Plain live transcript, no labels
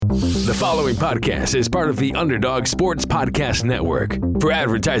The following podcast is part of the Underdog Sports Podcast Network. For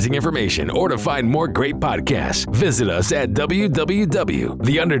advertising information or to find more great podcasts, visit us at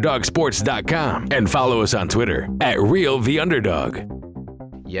www.theunderdogsports.com and follow us on Twitter at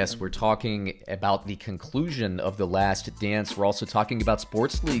RealTheUnderdog. Yes, we're talking about the conclusion of The Last Dance. We're also talking about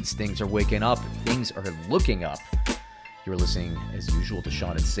sports leagues. Things are waking up. Things are looking up. You're listening, as usual, to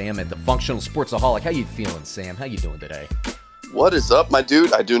Sean and Sam at the Functional Sportsaholic. How you feeling, Sam? How you doing today? What is up, my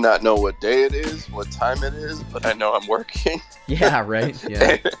dude? I do not know what day it is, what time it is, but I know I'm working. Yeah, right?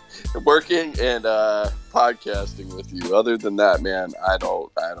 Yeah. Working and podcasting with you. Other than that, man, I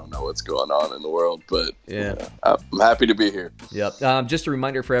don't know what's going on in the world, but yeah, I'm happy to be here. Yep. Just a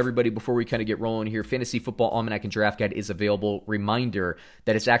reminder for everybody before we kind of get rolling here, Fantasy Football Almanac and Draft Guide is available. Reminder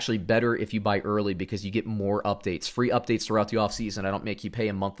that it's actually better if you buy early because you get more updates, free updates throughout the offseason. I don't make you pay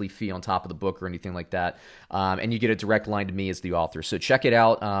a monthly fee on top of the book or anything like that. And you get a direct line to me as the author. So check it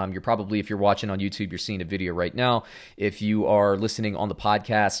out. You're probably, if you're watching on YouTube, you're seeing a video right now. If you are listening on the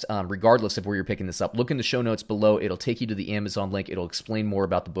podcast, regardless of where you're picking this up, look in the show notes below. It'll take you to the Amazon link. It'll explain more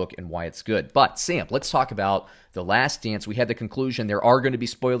about the book and why it's good. But Sam, let's talk about The Last Dance. We had the conclusion. There are going to be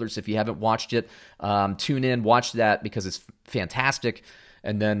spoilers if you haven't watched it. Tune in, watch that because it's fantastic.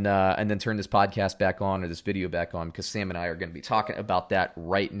 And then turn this podcast back on or this video back on because Sam and I are going to be talking about that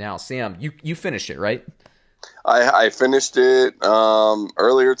right now. Sam, you finished it, right? I finished it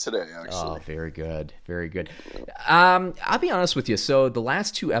earlier today, actually. Oh, very good. Very good. I'll be honest with you. So the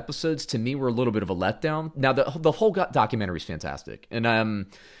last two episodes to me were a little bit of a letdown. Now, the whole documentary is fantastic. And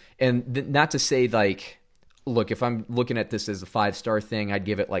not to say, like, look, if I'm looking at this as a 5-star thing, I'd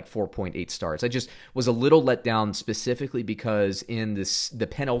give it like 4.8 stars. I just was a little let down specifically because in the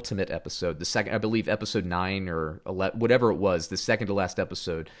penultimate episode, the second, I believe episode 9 or 11, whatever it was, the second to last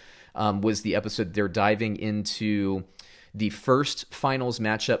episode, was the episode they're diving into the first finals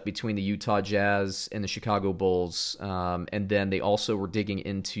matchup between the Utah Jazz and the Chicago Bulls. And then they also were digging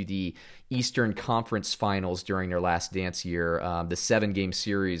into the Eastern Conference Finals during their Last Dance year, the 7-game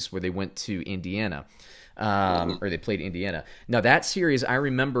series where they went to Indiana. Or they played Indiana. Now, that series, I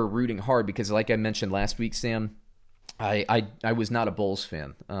remember rooting hard because, like I mentioned last week, Sam, I was not a Bulls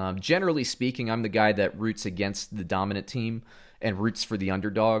fan. Generally speaking, I'm the guy that roots against the dominant team and roots for the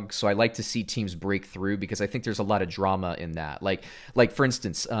underdog. So I like to see teams break through because I think there's a lot of drama in that. Like for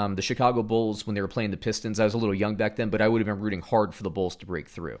instance, the Chicago Bulls, when they were playing the Pistons, I was a little young back then, but I would have been rooting hard for the Bulls to break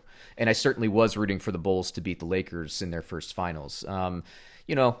through. And I certainly was rooting for the Bulls to beat the Lakers in their first finals.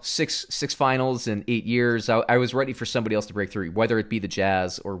 Six finals in 8 years. I was ready for somebody else to break through, whether it be the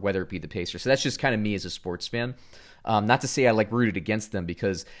Jazz or whether it be the Pacers. So that's just kind of me as a sports fan. Not to say I rooted against them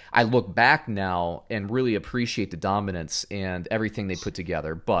because I look back now and really appreciate the dominance and everything they put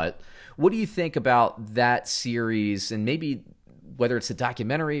together. But what do you think about that series and maybe whether it's a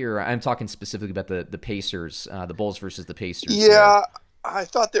documentary or I'm talking specifically about the Pacers, the Bulls versus the Pacers? Yeah, I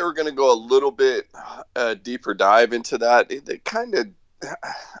thought they were going to go a little bit deeper dive into that. They kind of,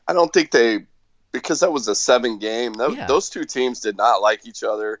 I don't think because that was a 7-game, those two teams did not like each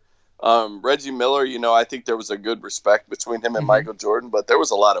other. Reggie Miller, I think there was a good respect between him and Michael Jordan, but there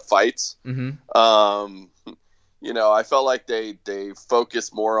was a lot of fights. I felt like they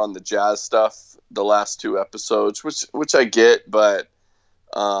focused more on the Jazz stuff the last 2 episodes, which I get, but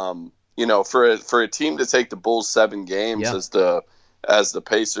for a team to take the Bulls 7 games as the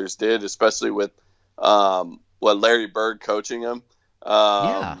Pacers did, especially with Larry Bird coaching them.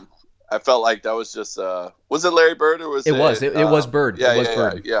 I felt like that was just was it Larry Bird or was it? It was Bird.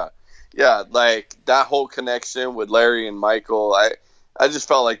 Bird. Yeah, like that whole connection with Larry and Michael, I just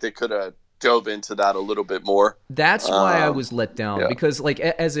felt like they could have dove into that a little bit more. That's why I was let down because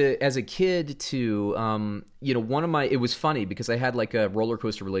as a kid too, it was funny because I had like a roller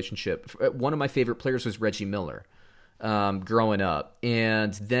coaster relationship. One of my favorite players was Reggie Miller. Growing up,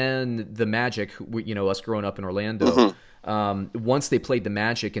 and then the Magic, us growing up in Orlando, once they played the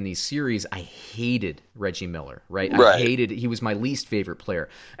Magic in these series, I hated Reggie Miller, right? He was my least favorite player.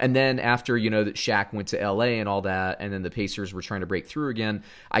 And then after, that Shaq went to LA and all that, and then the Pacers were trying to break through again,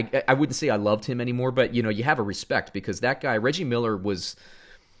 I wouldn't say I loved him anymore, but, you have a respect because that guy, Reggie Miller was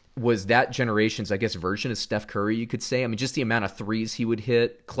that generation's, I guess, version of Steph Curry, you could say. I mean, just the amount of threes he would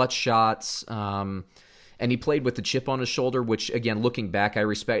hit, clutch shots, and he played with the chip on his shoulder, which, again, looking back, I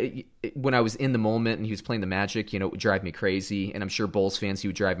respect. When I was in the moment and he was playing the Magic, it would drive me crazy. And I'm sure Bulls fans, he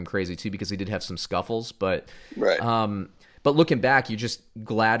would drive him crazy, too, because they did have some scuffles. But looking back, you're just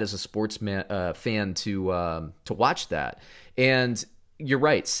glad as a sports fan to watch that. And you're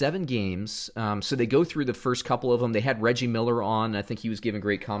right, 7 games. So they go through the first couple of them. They had Reggie Miller on. I think he was giving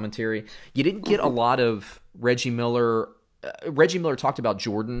great commentary. You didn't get a lot of Reggie Miller. Reggie Miller talked about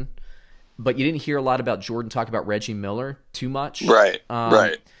Jordan but you didn't hear a lot about Jordan talk about Reggie Miller too much. Right.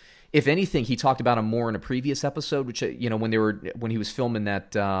 Right. If anything, he talked about him more in a previous episode, which, when he was filming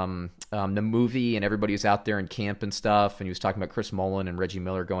that the movie and everybody was out there in camp and stuff, and he was talking about Chris Mullin and Reggie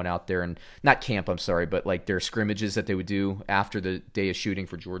Miller going out there and not camp, I'm sorry, but like their scrimmages that they would do after the day of shooting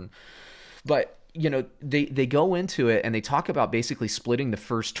for Jordan. But they go into it and they talk about basically splitting the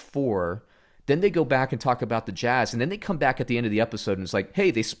first 4. Then they go back and talk about the Jazz, and then they come back at the end of the episode and it's like, hey,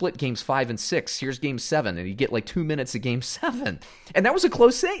 they split games 5 and 6. Here's game 7, and you get like 2 minutes of game 7. And that was a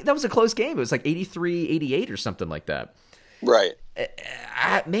close thing. That was a close game. It was like 83-88 or something like that. Right.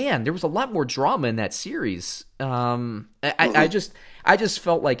 Man, there was a lot more drama in that series. I just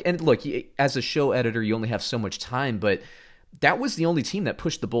felt like, and look, as a show editor, you only have so much time, but that was the only team that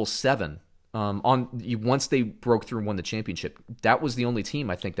pushed the Bulls 7. Once they broke through and won the championship, that was the only team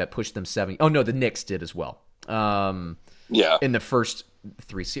I think that pushed them 7. Oh no, the Knicks did as well. In the first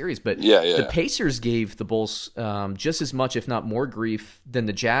 3 series, but the Pacers gave the Bulls just as much, if not more, grief than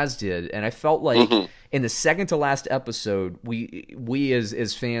the Jazz did, and I felt like in the second to last episode, we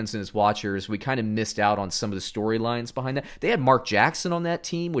as fans and as watchers, we kind of missed out on some of the storylines behind that. They had Mark Jackson on that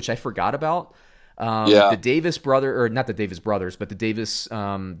team, which I forgot about. The Davis brother, or not the Davis brothers, but the Davis.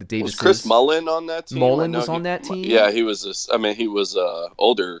 Was Chris Mullin on that team? Mullin was on that team. Yeah, he was. He was a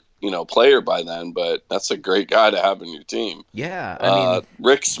older, player by then, but that's a great guy to have in your team. Yeah,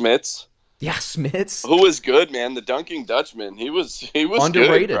 Rick Smits. Yeah, Smits, who was good, man. The dunking Dutchman. He was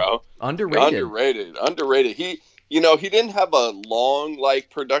underrated, good, bro. Underrated. He didn't have a long,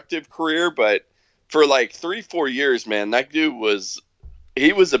 productive career, but for 3-4 years, man, that dude was.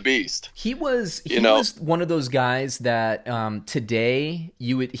 He was a beast. He was one of those guys that today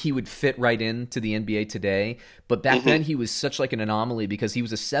he would fit right into the NBA today. But back then he was such like an anomaly because he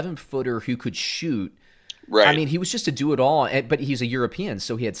was a 7-footer who could shoot. Right. I mean, he was just a do-it-all, but he's a European,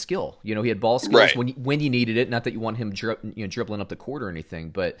 so he had skill. He had ball skills when you needed it. Not that you want him dribbling up the court or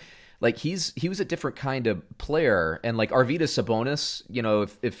anything, but he was a different kind of player. And like Arvydas Sabonis,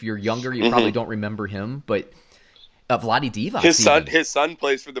 if you're younger, you probably don't remember him, but. Vlade Divac. His son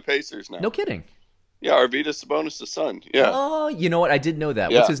plays for the Pacers now. No kidding. Yeah, Arvydas Sabonis' son. Yeah. Oh, you know what? I did know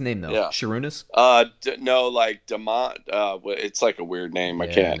that. Yeah. What's his name though? Yeah. Sharunas? No, Demont. It's like a weird name. I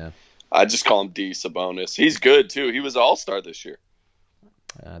can't. I just call him D Sabonis. He's good too. He was All-Star this year.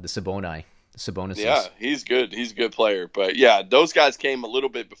 The Sabonis. Yeah, he's good. He's a good player. But yeah, those guys came a little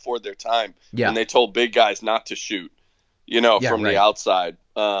bit before their time. Yeah. And they told big guys not to shoot. From the outside.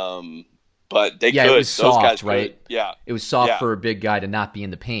 But they could. It was soft, those guys right? Could. Yeah. It was soft for a big guy to not be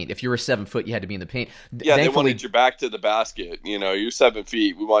in the paint. If you were 7 foot, you had to be in the paint. Yeah, they wanted your back to the basket. You're 7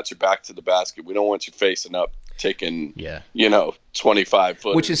 feet. We want your back to the basket. We don't want you facing up, taking, 25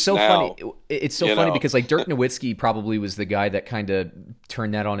 foot. Which is so funny. It's so funny because Dirk Nowitzki probably was the guy that kind of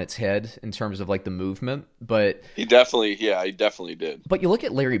turned that on its head in terms of the movement. But he definitely did. But you look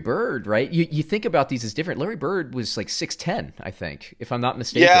at Larry Bird, right? You think about these as different. Larry Bird was 6'10", I think, if I'm not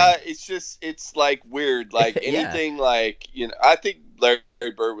mistaken. Yeah, it's weird. Anything I think Larry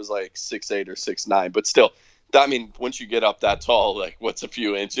Bird was 6'8" or 6'9", but still, I mean, once you get up that tall, what's a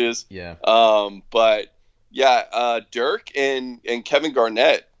few inches? Yeah. But yeah, Dirk and Kevin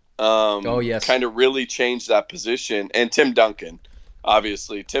Garnett kind of really changed that position, and Tim Duncan.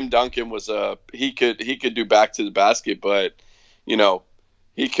 Obviously, Tim Duncan was he could do back to the basket, but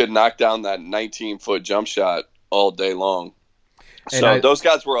he could knock down that 19-foot jump shot all day long. So those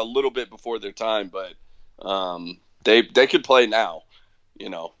guys were a little bit before their time, but they could play now.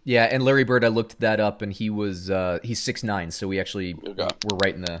 Yeah, and Larry Bird, I looked that up, and he's 6'9", so we actually were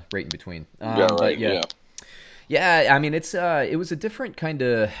right in between. Yeah, I mean, it was a different kind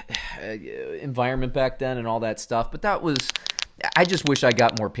of environment back then and all that stuff, but that was. I just wish I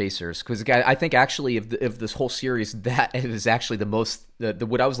got more Pacers because I think actually if this whole series, that is actually the most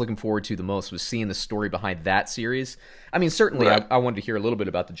what I was looking forward to the most was seeing the story behind that series. I mean, certainly I wanted to hear a little bit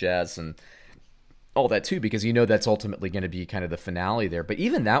about the Jazz and all that too because that's ultimately going to be kind of the finale there. But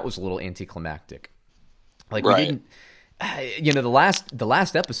even that was a little anticlimactic. We didn't. The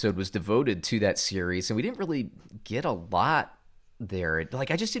last episode was devoted to that series, and we didn't really get a lot there.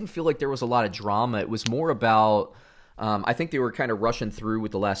 I just didn't feel like there was a lot of drama. It was more about. I think they were kind of rushing through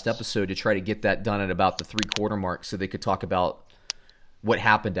with the last episode to try to get that done at about the 3/4 mark so they could talk about what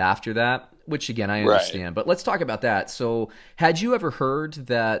happened after that, which, again, I understand. Right. But let's talk about that. So had you ever heard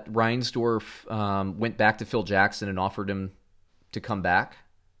that Reinsdorf went back to Phil Jackson and offered him to come back?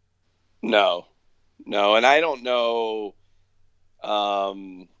 No. And I don't know.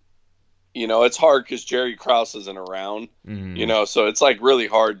 It's hard because Jerry Krause isn't around, so it's really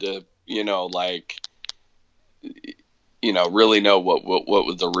hard to, really know what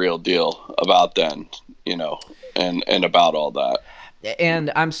was the real deal about then, and about all that.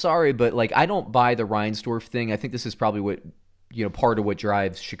 And I'm sorry, but like, I don't buy the Reinsdorf thing. I think this is probably what, part of what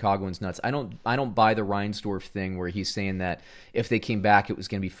drives Chicagoans nuts. I don't buy the Reinsdorf thing where he's saying that if they came back, it was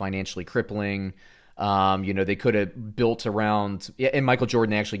going to be financially crippling. They could have built around, and Michael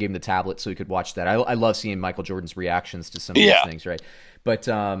Jordan actually gave him the tablet so he could watch that. I love seeing Michael Jordan's reactions to some of these things, right? But,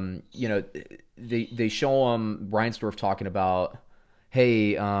 they show him Reinsdorf talking about,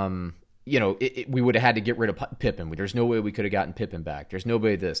 hey, we would have had to get rid of Pippen. There's no way we could have gotten Pippen back. There's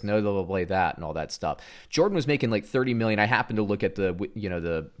nobody this, nobody that, and all that stuff. Jordan was making like $30 million. I happened to look at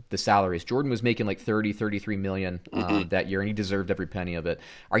the salaries. Jordan was making like $33 million that year, and he deserved every penny of it.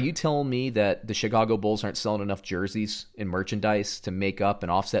 Are you telling me that the Chicago Bulls aren't selling enough jerseys and merchandise to make up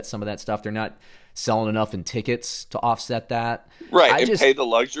and offset some of that stuff? They're not selling enough in tickets to offset that, right? Pay the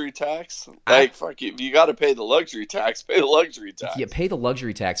luxury tax. Fuck you got to pay the luxury tax. Pay the luxury tax. Yeah, pay the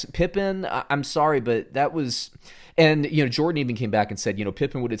luxury tax. Pippen, I'm sorry, but that was, and Jordan even came back and said,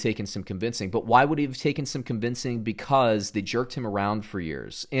 Pippen would have taken some convincing, but why would he have taken some convincing? Because they jerked him around for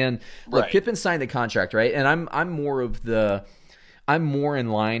years. And look, Pippen signed the contract, right? And I'm more in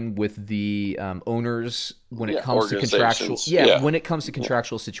line with the owners when it comes to contractual. When it comes to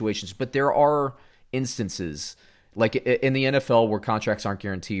contractual situations, but there are instances like in the NFL where contracts aren't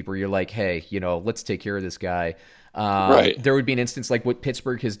guaranteed, where you're like, hey, let's take care of this guy. There would be an instance like what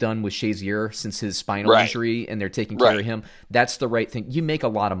Pittsburgh has done with Shazier since his spinal injury, and they're taking care of him. That's the right thing. You make a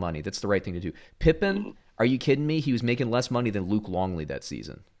lot of money. That's the right thing to do. Pippen, are you kidding me? He was making less money than Luke Longley that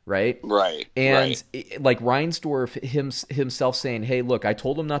season. Right. And like Reinsdorf himself saying, hey, look, I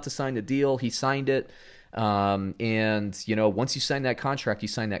told him not to sign the deal. He signed it. And once you sign that contract, you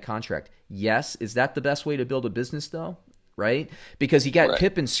sign that contract. Yes. Is that the best way to build a business though? Right. Because you got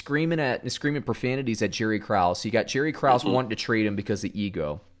Pippen screaming profanities at Jerry Krause. You got Jerry Krause wanting to trade him because of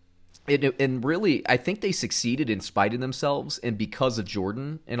ego. And really, I think they succeeded in spite of themselves and because of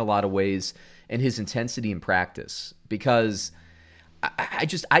Jordan in a lot of ways and his intensity in practice, because I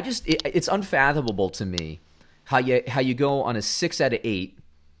just it's unfathomable to me how you go on a 6 out of 8.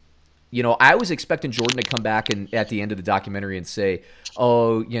 I was expecting Jordan to come back and at the end of the documentary and say,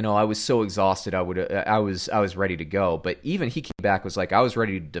 "Oh, I was so exhausted, I was ready to go." But even he came back was like, "I was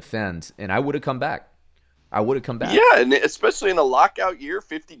ready to defend, and I would have come back. Yeah, and especially in a lockout year,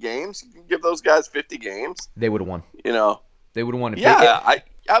 50 games. You can give those guys 50 games. They would have won. They would have won.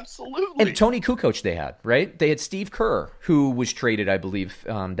 Absolutely. And Tony Kukoc they had, right? They had Steve Kerr, who was traded, I believe,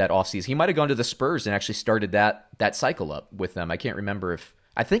 that offseason. He might have gone to the Spurs and actually started that cycle up with them. I can't remember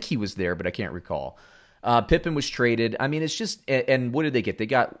I think he was there, but I can't recall. Pippen was traded. I mean, it's just, and what did they get? They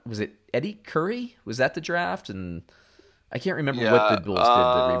got, was it Eddie Curry? Was that the draft? And I can't remember what the Bulls did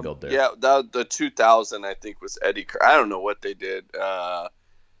to rebuild there. Yeah, the 2000, I think, was Eddie Curry. I don't know what they did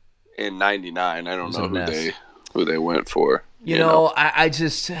in 99. I don't know who they went for. I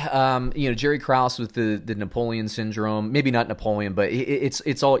just, Jerry Krause with the Napoleon syndrome, maybe not Napoleon, but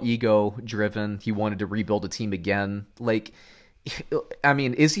it's all ego driven. He wanted to rebuild a team again. Like, I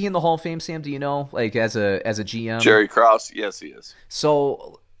mean, is he in the Hall of Fame, Sam? Do you know, like as a GM? Jerry Krause, yes, he is.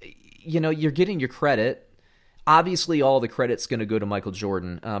 So, you're getting your credit. Obviously, all the credit's going to go to Michael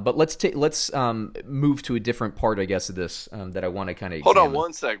Jordan. But let's move to a different part, I guess, of this that I want to kind of hold on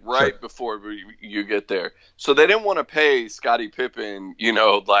one sec, before you get there. So they didn't want to pay Scottie Pippen,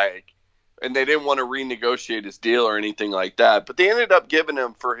 and they didn't want to renegotiate his deal or anything like that. But they ended up giving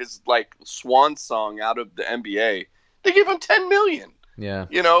him, for his swan song out of the NBA, they gave him $10 million. Yeah,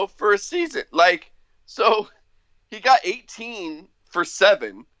 for a season. So he got 18 for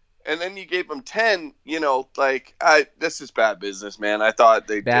 7. And then you gave him 10, this is bad business, man. I thought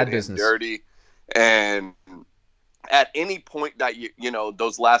they did him dirty. And at any point that,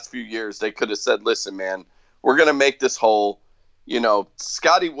 those last few years, they could have said, listen, man, we're going to make this whole,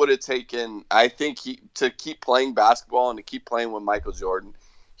 Scottie would have taken, I think to keep playing basketball and to keep playing with Michael Jordan,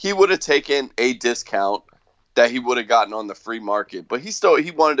 he would have taken a discount that he would have gotten on the free market. But he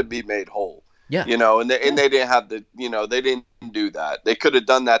wanted to be made whole. Yeah. And they didn't have they didn't do that. They could have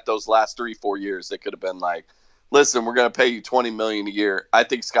done that those last 3-4 years. They could have been like, listen, we're going to pay you $20 million a year. I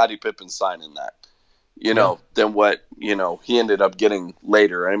think Scottie Pippen's signing that, than what, he ended up getting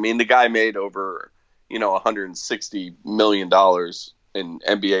later. I mean, the guy made over, $160 million in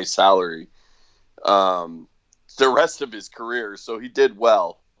NBA salary the rest of his career. So he did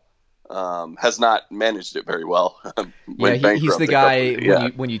well. Has not managed it very well. He's the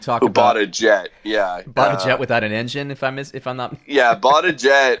guy when you talk about bought a jet. Yeah, bought a jet without an engine. If I'm not. Yeah, bought a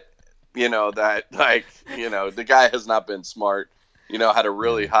jet. The guy has not been smart. Had a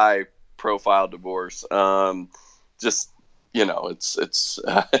really high profile divorce. Just it's it's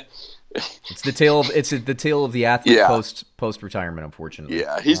the tale of the athlete post retirement, unfortunately.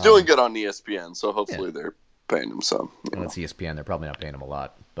 Yeah, he's doing good on ESPN, so hopefully they're paying him some. Well, it's ESPN; they're probably not paying him a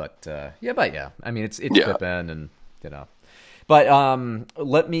lot, but I mean, it's Pippen, and But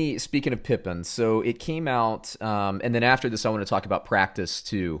speaking of Pippen, so it came out, and then after this, I want to talk about practice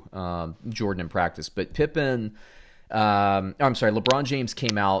too, Jordan in practice. But Pippen, LeBron James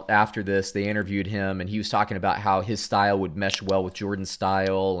came out after this. They interviewed him, and he was talking about how his style would mesh well with Jordan's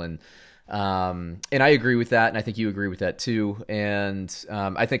style, and I agree with that, and I think you agree with that too. And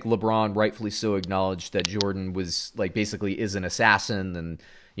I think LeBron rightfully so acknowledged that Jordan was basically is an assassin and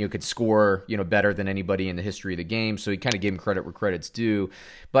could score better than anybody in the history of the game. So he kind of gave him credit where credit's due.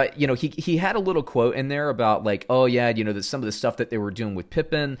 But he had a little quote in there about that some of the stuff that they were doing with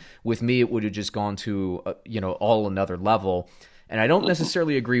Pippen, with me it would have just gone to all another level. And I don't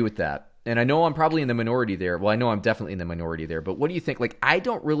necessarily agree with that. And I know I'm probably in the minority there. Well, I know I'm definitely in the minority there. But what do you think? I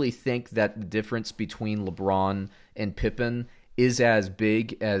don't really think that the difference between LeBron and Pippen is as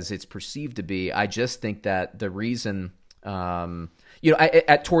big as it's perceived to be. I just think that the reason, towards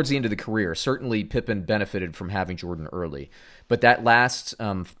the end of the career, certainly Pippen benefited from having Jordan early. But that last,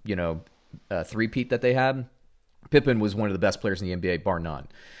 three-peat that they had, Pippen was one of the best players in the NBA, bar none.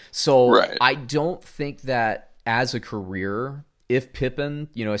 So right. I don't think that as a career, if Pippen,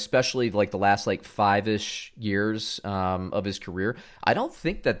 especially the last 5-ish years of his career, I don't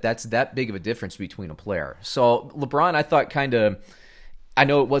think that that's that big of a difference between a player. So LeBron, I thought I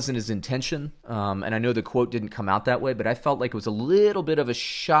know it wasn't his intention, and I know the quote didn't come out that way, but I felt like it was a little bit of a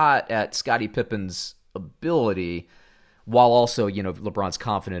shot at Scottie Pippen's ability, while also, LeBron's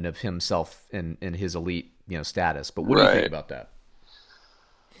confident of himself and his elite, status. But what do you think about that?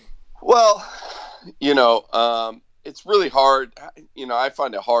 Well, it's really hard. I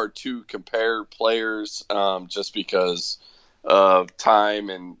find it hard to compare players just because of time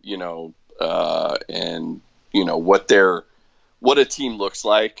and what a team looks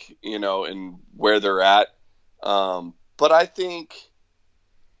like, and where they're at. But I think,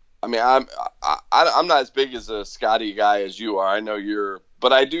 I'm not as big as a Scottie guy as you are. I know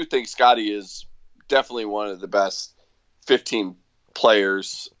but I do think Scottie is definitely one of the best 15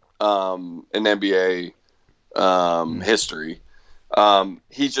 players in NBA history.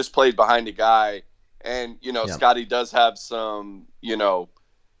 He's just played behind a guy, and Scottie does have some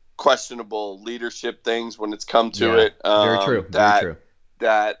questionable leadership things when it's come to it. Very true. Very true.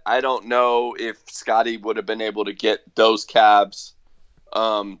 That I don't know if Scottie would have been able to get those Cavs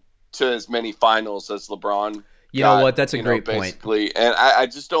to as many finals as LeBron. You know what? That's a great basically. Point. And I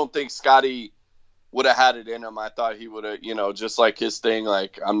just don't think Scottie would have had it in him. I thought he would have, just like his thing,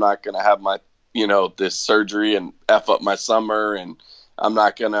 I'm not going to have my, this surgery and F up my summer, and I'm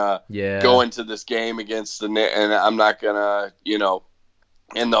not going to go into this game against the Knicks, and I'm not going to,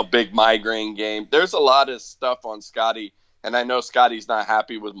 in the big migraine game. There's a lot of stuff on Scottie, and I know Scottie's not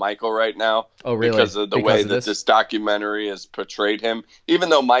happy with Michael right now. Oh, really? Because of the way that this documentary has portrayed him. Even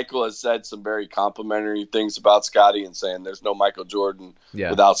though Michael has said some very complimentary things about Scottie and saying there's no Michael Jordan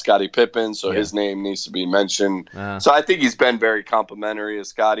without Scottie Pippen, so his name needs to be mentioned. So I think he's been very complimentary of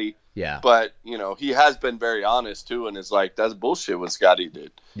Scottie. Yeah. But, he has been very honest, too, and is like, that's bullshit what Scottie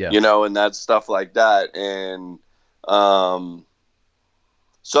did. Yeah. And that's stuff like that. And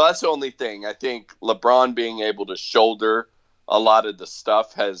so that's the only thing. I think LeBron being able to shoulder a lot of the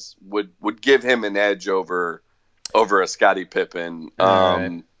stuff would give him an edge over a Scottie Pippen.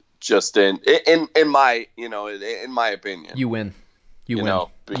 Right. Just in my in my opinion, you win. You win.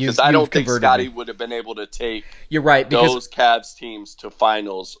 Because I don't think Scottie would have been able to take. You're right. Because those Cavs teams to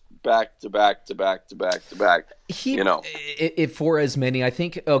finals back to back to back to back to back. For as many, I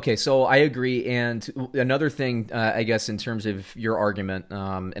think. Okay, so I agree. And another thing, I guess, in terms of your argument,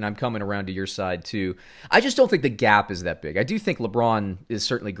 and I'm coming around to your side too. I just don't think the gap is that big. I do think LeBron is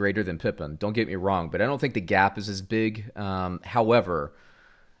certainly greater than Pippen. Don't get me wrong, but I don't think the gap is as big. However,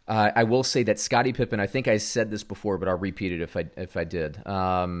 I will say that Scottie Pippen. I think I said this before, but I'll repeat it if I did.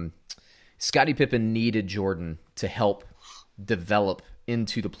 Scottie Pippen needed Jordan to help develop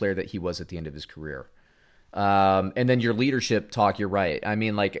into the player that he was at the end of his career. And then your leadership talk, you're right. I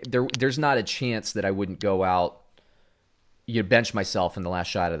mean, there's not a chance that I wouldn't go out, bench myself in the last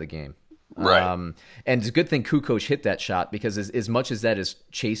shot of the game. Right. And it's a good thing Kukoc hit that shot, because as much as that has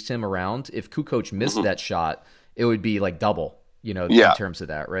chased him around, if Kukoc missed that shot, it would be double, in terms of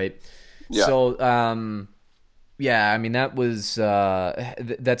that, right? Yeah. So, I mean, that was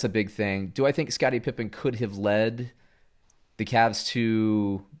that's a big thing. Do I think Scottie Pippen could have led the Cavs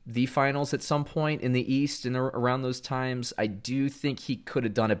to the finals at some point in the East and around those times? I do think he could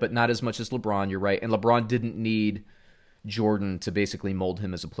have done it, but not as much as LeBron. You're right, and LeBron didn't need Jordan to basically mold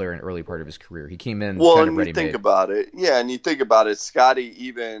him as a player in the early part of his career. He came in well, kind of and ready-made. you think about it, and you think about it, Scottie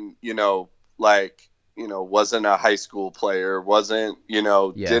even, wasn't a high school player, wasn't,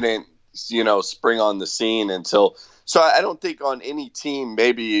 didn't, spring on the scene until. So I don't think on any team,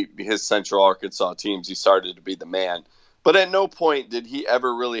 maybe his Central Arkansas teams, he started to be the man. But at no point did he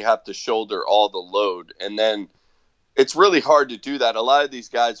ever really have to shoulder all the load. And then it's really hard to do that. A lot of these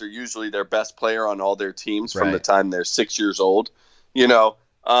guys are usually their best player on all their teams from the time they're 6 years old.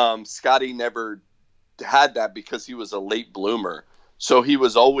 Scottie never had that because he was a late bloomer. So he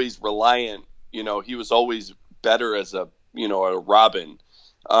was always reliant. He was always better as a Robin.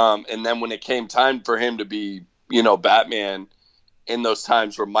 And then when it came time for him to be, Batman, in those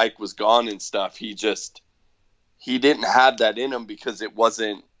times where Mike was gone and stuff, he didn't have that in him because it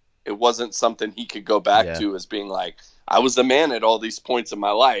wasn't something he could go back to as being like, I was the man at all these points in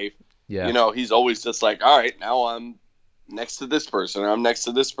my life. Yeah. He's always just like, all right, now I'm next to this person, or I'm next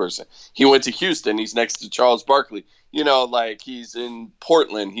to this person. He went to Houston, he's next to Charles Barkley. He's in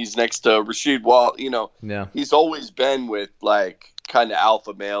Portland, he's next to Rasheed Wall. He's always been with like kind of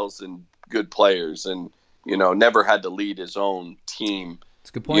alpha males and good players, and never had to lead his own team. That's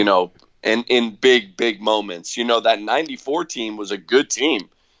a good point. And in big moments. That 94 team was a good team.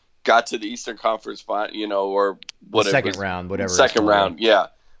 Got to the Eastern Conference final, or whatever. Second round, whatever. Second round, yeah.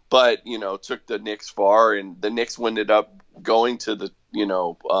 But, took the Knicks far, and the Knicks ended up going to the,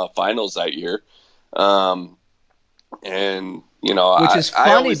 finals that year. Which is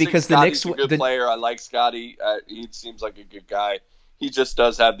funny because the Knicks a good player. I like Scottie. He seems like a good guy. He just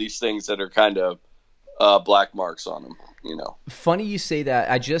does have these things that are kind of black marks on him. Funny you say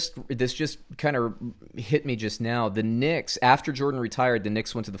that. This just kind of hit me just now. The Knicks, after Jordan retired, the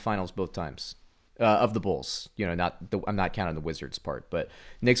Knicks went to the finals both times of the Bulls. I'm not counting the Wizards part, but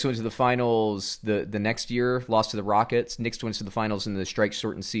Knicks went to the finals the next year, lost to the Rockets. Knicks went to the finals in the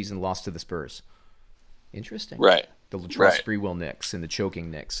strike-shortened season, lost to the Spurs. Interesting, right? The Latrell Sprewell Knicks and the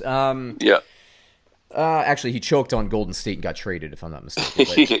choking Knicks. Yeah. Actually, he choked on Golden State and got traded, if I'm not mistaken.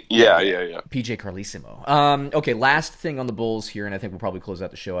 But, yeah. PJ Carlesimo. Okay, last thing on the Bulls here, and I think we'll probably close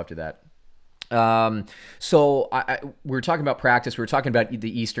out the show after that. So we were talking about practice. We were talking about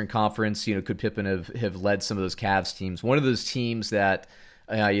the Eastern Conference. Could Pippen have led some of those Cavs teams? One of those teams that,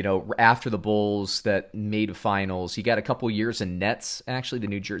 after the Bulls that made finals, he got a couple years in Nets, actually, the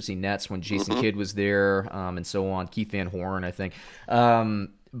New Jersey Nets, when Jason Kidd was there, and so on. Keith Van Horn, I think.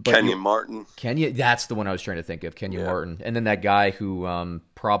 But Kenyon Martin. That's the one I was trying to think of, Kenyon Martin. And then that guy who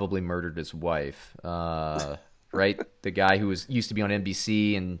probably murdered his wife, right? The guy who used to be on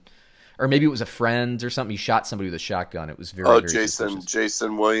NBC, or maybe it was a friend or something. He shot somebody with a shotgun. It was very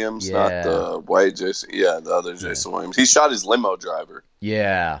Jason Williams, not the white Jason. Yeah, the other Jason Williams. He shot his limo driver.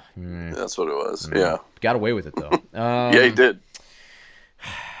 Yeah. That's what it was. Yeah. Got away with it, though. Yeah, he did.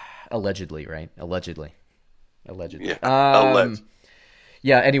 Allegedly, right? Allegedly. Yeah. Alleged.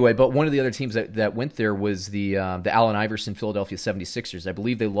 Yeah, anyway, but one of the other teams that went there was the Allen Iverson Philadelphia 76ers. I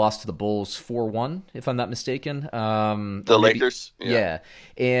believe they lost to the Bulls 4-1, if I'm not mistaken. Lakers? Yeah.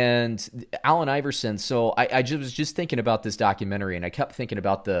 And Allen Iverson, so I was just thinking about this documentary, and I kept thinking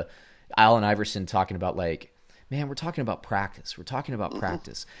about the Allen Iverson talking about, like, man, we're talking about practice. We're talking about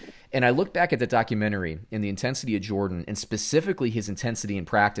practice. And I look back at the documentary and the intensity of Jordan, and specifically his intensity in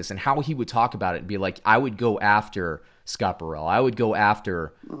practice, and how he would talk about it and be like, I would go after Scott Burrell. I would go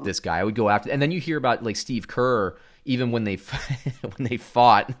after this guy. I would go after, and then you hear about like Steve Kerr, even when they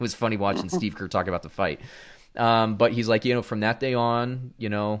fought. It was funny watching Steve Kerr talk about the fight. But he's like, from that day on,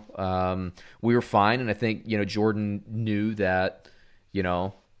 we were fine, and I think Jordan knew that, he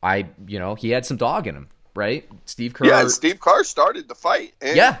had some dog in him, right? Steve Kerr. Yeah, Steve Kerr started the fight,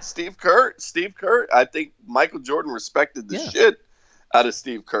 and Steve Kerr. I think Michael Jordan respected the shit out of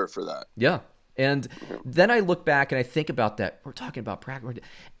Steve Kerr for that. Yeah. And then I look back and I think about that. We're talking about practice.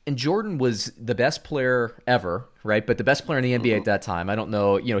 And Jordan was the best player ever, right? But the best player in the NBA at that time. I don't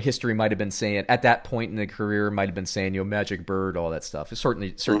know, history might have been saying, at that point in the career, might have been saying, Magic Bird, all that stuff.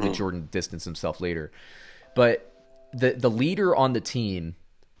 Certainly Jordan distanced himself later. But the leader on the team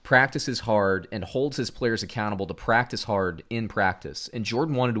practices hard and holds his players accountable to practice hard in practice. And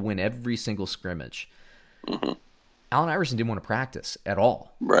Jordan wanted to win every single scrimmage. Allen Iverson didn't want to practice at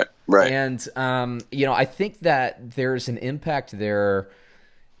all. Right. And, I think that there's an impact there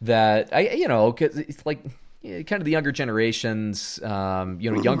that, cause it's like kind of the younger generations,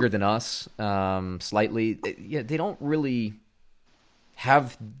 younger than us, slightly, they don't really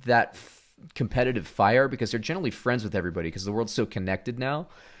have that competitive fire because they're generally friends with everybody because the world's so connected now.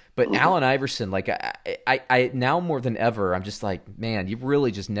 But Allen Iverson, like I now more than ever, I'm just like, man, you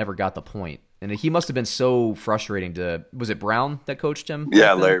really just never got the point And he must have been so frustrating was it Brown that coached him?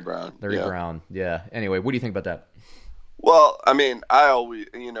 Yeah, Larry Brown. Larry Brown. Yeah. Anyway, what do you think about that? Well, I mean, I always,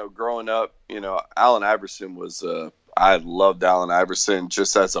 growing up, Allen Iverson was, I loved Allen Iverson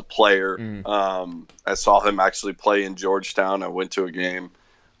just as a player. I saw him actually play in Georgetown. I went to a game.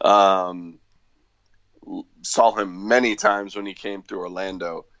 Saw him many times when he came through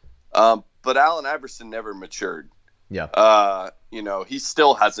Orlando. But Allen Iverson never matured. Yeah. He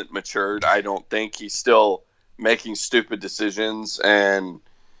still hasn't matured. I don't think he's still making stupid decisions and,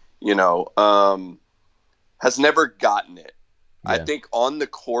 has never gotten it. Yeah. I think on the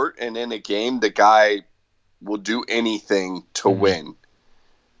court and in a game, the guy will do anything to win.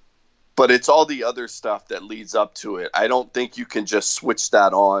 But it's all the other stuff that leads up to it. I don't think you can just switch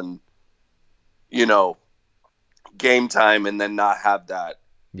that on, game time and then not have that,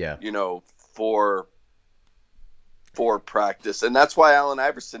 for practice. And that's why Allen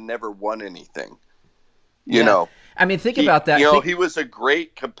Iverson never won anything, you know. I mean, think about that. He was a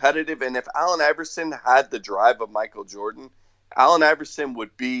great competitive, and if Allen Iverson had the drive of Michael Jordan, Allen Iverson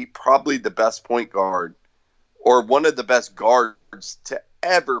would be probably the best point guard or one of the best guards to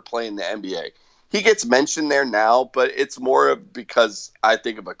ever play in the NBA. He gets mentioned there now, but it's more of because I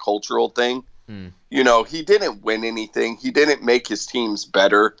think of a cultural thing. He didn't win anything. He didn't make his teams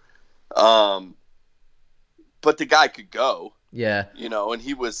better. But the guy could go. Yeah. And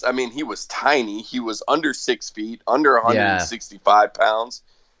he was tiny. He was under 6 feet, under 165 pounds.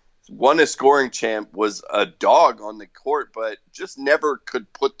 Won a scoring champ, was a dog on the court, but just never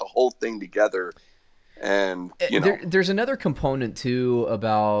could put the whole thing together. And, there's another component too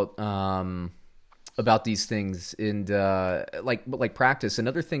about these things and like practice.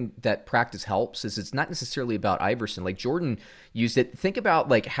 Another thing that practice helps is it's not necessarily about Iverson. Like Jordan used it. Think about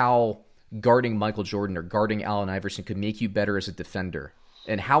like how guarding Michael Jordan or guarding Allen Iverson could make you better as a defender.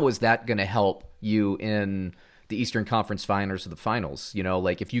 And how is that going to help you in the Eastern Conference Finals or the finals?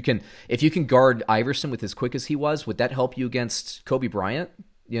 Like if you can guard Iverson with as quick as he was, would that help you against Kobe Bryant?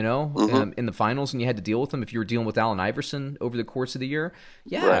 In the finals, and you had to deal with him if you were dealing with Allen Iverson over the course of the year?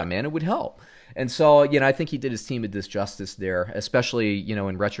 Yeah, right. Man, it would help. And so, I think he did his team a disjustice there, especially,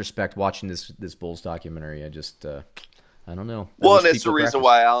 in retrospect, watching this Bulls documentary. I just, I don't know. Well, and it's the reason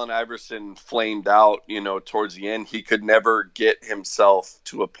why Allen Iverson flamed out, towards the end. He could never get himself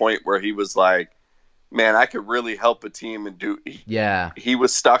to a point where he was like, man, I could really help a team and do. Yeah. He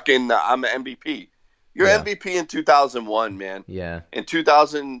was stuck in I'm an MVP. You're MVP in 2001, man. Yeah. In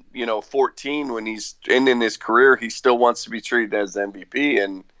 2014, when he's ending his career, he still wants to be treated as MVP,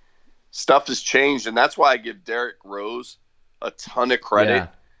 and stuff has changed. And that's why I give Derrick Rose a ton of credit,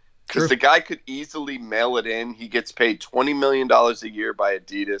 because the guy could easily mail it in. He gets paid $20 million a year by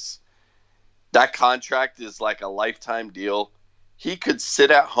Adidas. That contract is like a lifetime deal. He could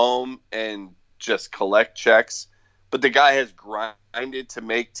sit at home and just collect checks, but the guy has grinded to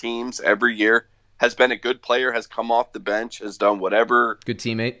make teams every year. Has been a good player, has come off the bench, has done whatever good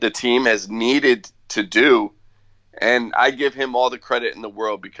teammate the team has needed to do. And I give him all the credit in the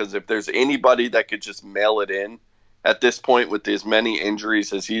world, because if there's anybody that could just mail it in at this point with as many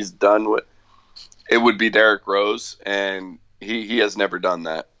injuries as he's done with, it would be Derrick Rose. And he has never done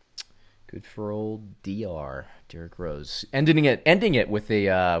that. Good for old Derrick Rose. Ending it with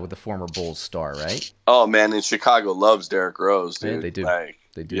the former Bulls star, right? Oh man, and Chicago loves Derrick Rose, dude. Yeah, they do.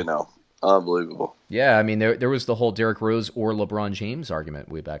 They do. Unbelievable. Yeah, I mean, there was the whole Derrick Rose or LeBron James argument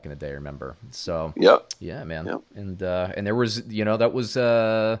way back in the day, remember? So, yep. Yeah, man. Yep. And there was, that was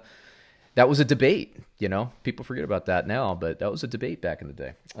a debate. People forget about that now, but that was a debate back in the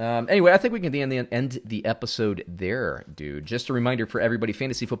day. Anyway, I think we can end the episode there, dude. Just a reminder for everybody: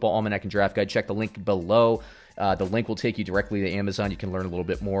 Fantasy Football Almanac and Draft Guide. Check the link below. The link will take you directly to Amazon. You can learn a little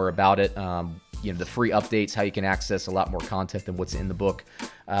bit more about it. The free updates, how you can access a lot more content than what's in the book.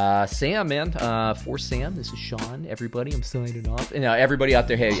 Sam, man, for Sam, this is Sean. Everybody, I'm signing off. And everybody out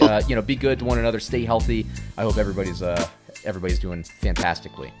there, hey, be good to one another. Stay healthy. I hope everybody's doing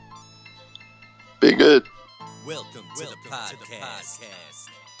fantastically. Be good. Welcome to the podcast.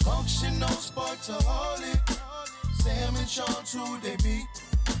 Functional sportsaholic. Sam and Sean, who they beat.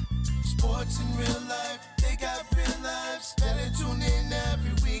 Sports in real life, they got real lives. Better tune in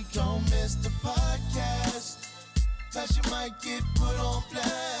every week, don't miss the podcast. Cause you might get put on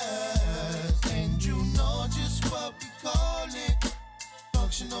blast. And you know just what we call it.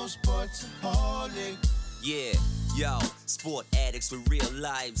 Functional sportsaholic. Yeah, yo, sport addicts with real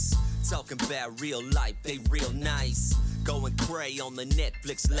lives. Talking about real life, they real nice. Going cray on the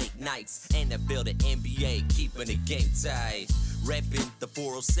Netflix late nights. NFL, the NBA, keeping the game tight. reppin' the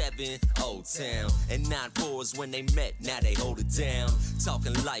 407 Old Town. And 9-4s when they met, now they hold it down.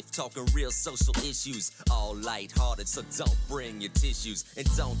 Talking life, talking real social issues. All light-hearted, so don't bring your tissues. And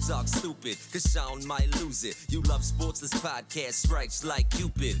don't talk stupid, cause Sean might lose it. You love sports, this podcast strikes like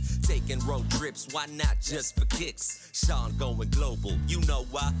Cupid. Taking road trips, why not just for kicks? Sean going global, you know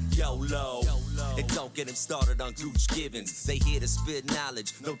why? YOLO. And don't get him started on Gooch Gibbons. They here to spit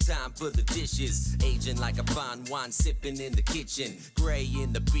knowledge, no time for the dishes. Aging like a fine wine, sipping in the kitchen. Gray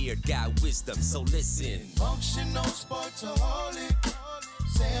in the beard, got wisdom, so listen. Functional sportsaholic.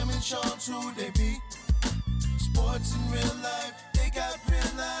 Sam and Sean, true they be. Sports in real life, they got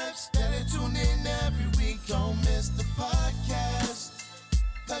real lives. Better tune in every week, don't miss the podcast.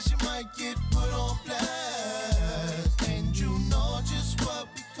 Cause you might get put on blast. And you know just what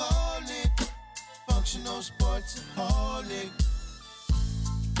we call it. Functional sportsaholic.